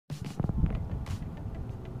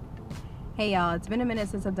Hey y'all, it's been a minute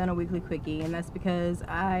since I've done a weekly quickie, and that's because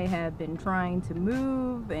I have been trying to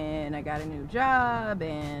move and I got a new job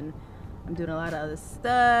and I'm doing a lot of other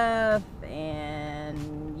stuff,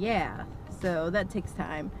 and yeah, so that takes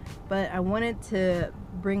time. But I wanted to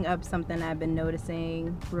bring up something I've been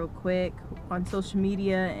noticing real quick on social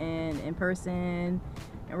media and in person,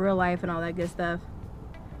 in real life and all that good stuff.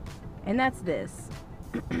 And that's this.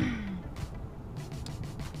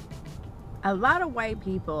 A lot of white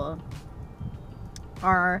people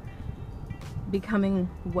are becoming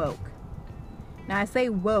woke. Now I say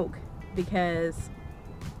woke because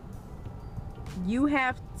you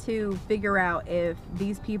have to figure out if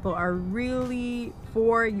these people are really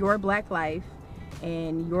for your black life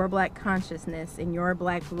and your black consciousness and your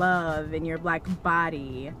black love and your black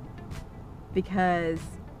body, because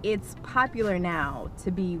it's popular now to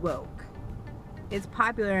be woke. It's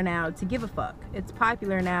popular now to give a fuck. It's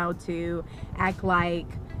popular now to act like,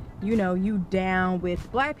 you know, you down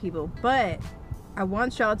with black people. But I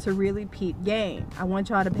want y'all to really peep game. I want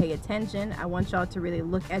y'all to pay attention. I want y'all to really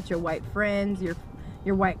look at your white friends, your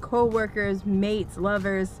white co-workers, mates,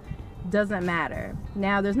 lovers. Doesn't matter.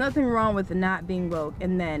 Now, there's nothing wrong with not being woke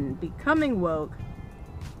and then becoming woke,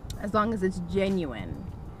 as long as it's genuine.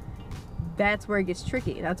 That's where it gets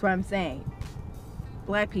tricky. That's what I'm saying.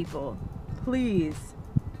 Black people, please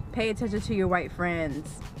pay attention to your white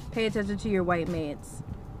friends. Pay attention to your white mates.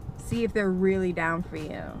 See if they're really down for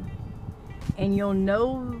you. And you'll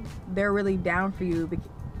know they're really down for you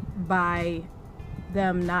by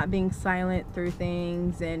them not being silent through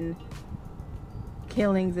things and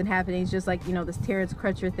killings and happenings, just like, you know, this Terrence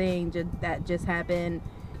Crutcher thing that just happened.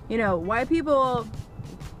 You know, white people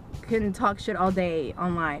can talk shit all day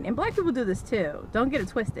online, and black people do this too. Don't get it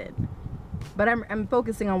twisted. But I'm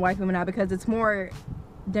focusing on white people now because it's more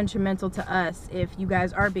detrimental to us if you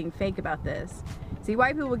guys are being fake about this. See,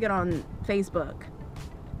 white people get on Facebook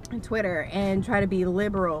and Twitter and try to be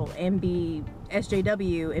liberal and be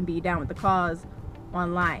SJW and be down with the cause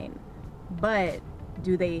online. But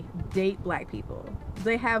do they date black people? Do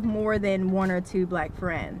they have more than one or two black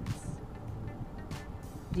friends?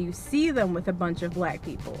 Do you see them with a bunch of black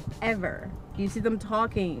people ever? Do you see them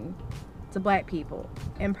talking to black people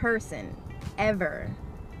in person ever?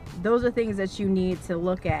 Those are things that you need to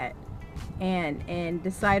look at and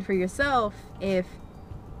decide for yourself if,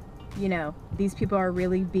 you know, these people are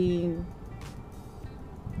really being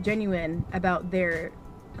genuine about their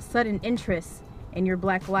sudden interest in your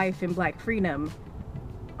black life and black freedom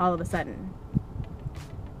all of a sudden.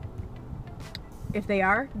 If they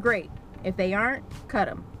are, great. If they aren't, cut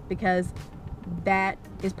them, because that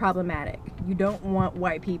is problematic. You don't want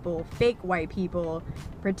white people, fake white people,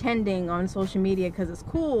 pretending on social media because it's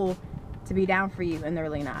cool to be down for you, and they're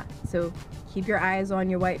really not. So keep your eyes on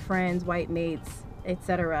your white friends, white mates,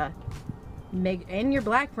 etc. And your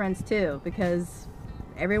black friends too, because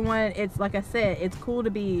everyone, it's like I said, it's cool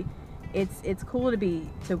to be cool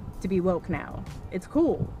to be woke now. It's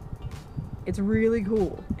cool. It's really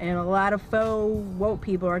cool. And a lot of faux woke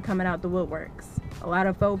people are coming out the woodworks. A lot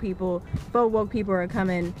of faux woke people are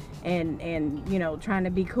coming and you know, trying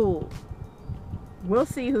to be cool. We'll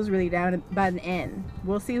see who's really down by the end.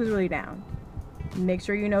 We'll see who's really down. Make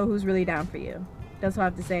sure you know who's really down for you. That's all I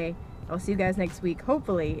have to say. I'll see you guys next week,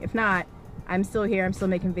 hopefully. If not, I'm still here. I'm still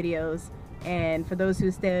making videos. And for those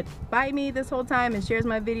who stood by me this whole time and shares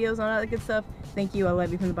my videos and all that good stuff, thank you. I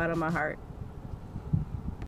love you from the bottom of my heart.